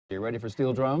You ready for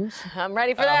steel drums? I'm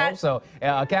ready for that. I hope so.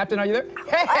 Captain, are you there?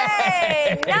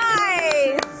 Hey,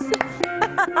 nice!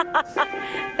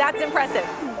 That's impressive.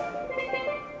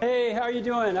 Hey, how are you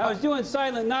doing? I was doing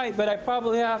Silent Night, but I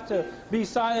probably have to be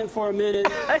silent for a minute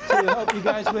to help you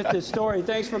guys with this story.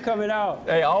 Thanks for coming out.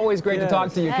 Hey, always great to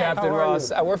talk to you, Captain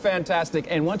Ross. We're fantastic.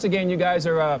 And once again, you guys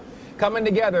are coming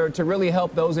together to really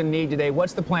help those in need today.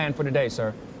 What's the plan for today,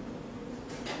 sir?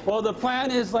 Well, the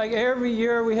plan is like every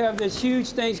year we have this huge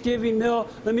Thanksgiving meal.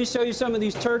 Let me show you some of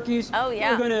these turkeys. Oh,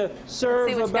 yeah. We're going to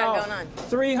serve about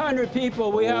 300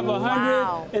 people. We have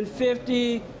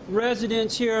 150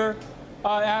 residents here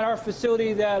at our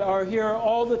facility that are here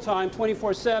all the time,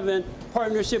 24/7,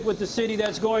 partnership with the city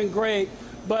that's going great.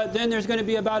 But then there's going to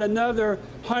be about another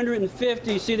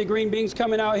 150. See the green beans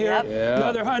coming out here? Yep. Yeah.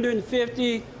 Another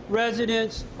 150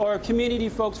 residents or community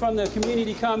folks from the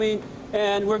community coming,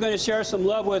 and we're going to share some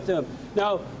love with them.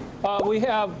 Now, we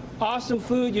have awesome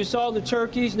food. You saw the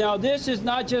turkeys. Now, this is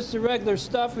not just a regular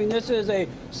stuffing. This is a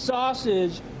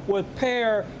sausage with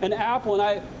pear and apple.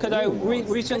 And because I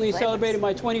recently celebrated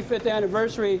my 25th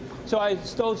anniversary, so I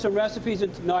stole some recipes.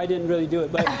 No, I didn't really do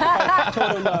it, but I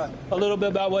told them a little bit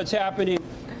about what's happening.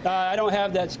 I don't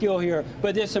have that skill here,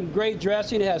 but there's some great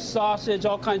dressing. It has sausage,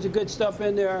 all kinds of good stuff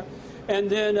in there. And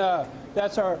then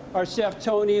that's our chef,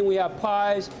 Tony, and we have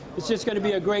pies. It's just going to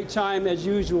be a great time as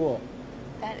usual.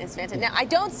 That is fantastic. Now, I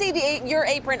don't see your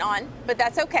apron on, but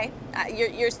that's okay.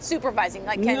 You're supervising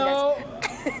like Ken does.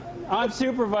 I'm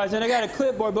supervising. I got a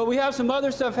clipboard, but we have some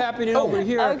other stuff happening over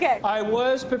here. Okay. I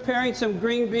was preparing some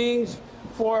green beans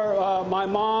for my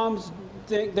mom's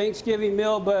Thanksgiving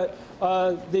meal, but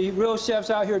the real chefs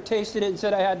out here tasted it and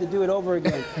said I had to do it over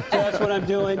again. So that's what I'm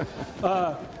doing.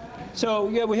 So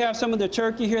yeah, we have some of the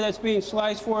turkey here that's being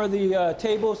sliced for the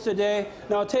tables today.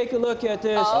 Now take a look at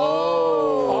this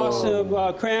awesome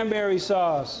cranberry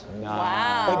sauce.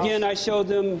 Wow. Again, I showed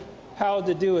them how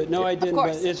to do it. No, I didn't,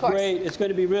 but it's great. It's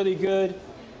going to be really good.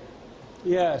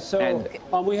 Yeah, so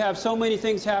we have so many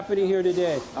things happening here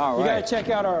today. All right. You got to check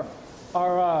out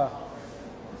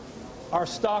our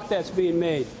stock that's being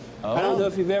made. I don't know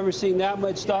if you've ever seen that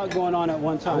much stock going on at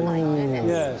one time. Oh my goodness.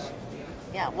 Yes.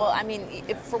 Yeah, well, I mean,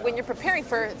 when you're preparing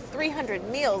for 300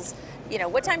 meals, you know,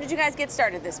 what time did you guys get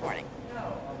started this morning?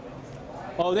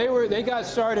 Oh, they got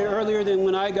started earlier than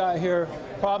when I got here,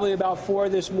 probably about 4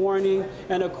 this morning.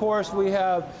 And of course, we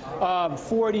have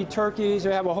 40 turkeys.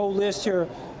 We have a whole list here.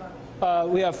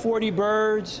 We have 40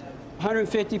 birds,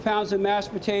 150 pounds of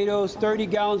mashed potatoes, 30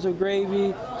 gallons of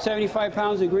gravy, 75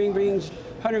 pounds of green beans,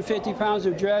 150 pounds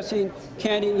of dressing,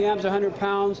 candied yams, 100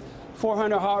 pounds,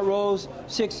 400 hot rolls,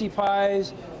 60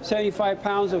 pies, 75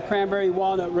 pounds of cranberry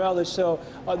walnut relish. So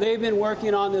they've been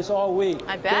working on this all week.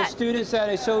 I bet. The students that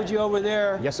I showed you over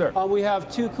there. Yes, sir. We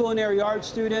have 2 culinary arts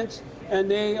students,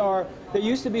 and they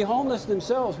used to be homeless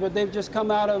themselves, but they've just come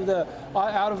out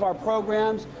of our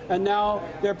programs, and now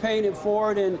they're paying it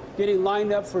forward and getting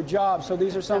lined up for jobs. So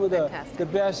these are some of the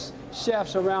best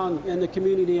chefs around in the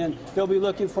community, and they'll be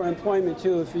looking for employment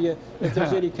too if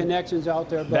there's any connections out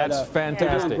there. But, that's fantastic.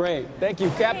 They're doing great. Thank you,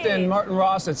 Captain Martin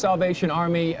Ross at Salvation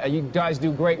Army. You guys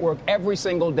do great work every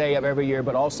single day of every year,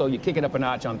 but also you kick it up a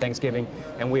notch on Thanksgiving,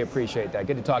 and we appreciate that.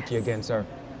 Good to talk to you again, sir.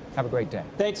 Have a great day.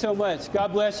 Thanks so much.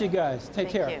 God bless you guys. Take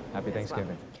care. You. Happy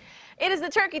Thanksgiving. It is the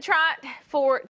Turkey Trot for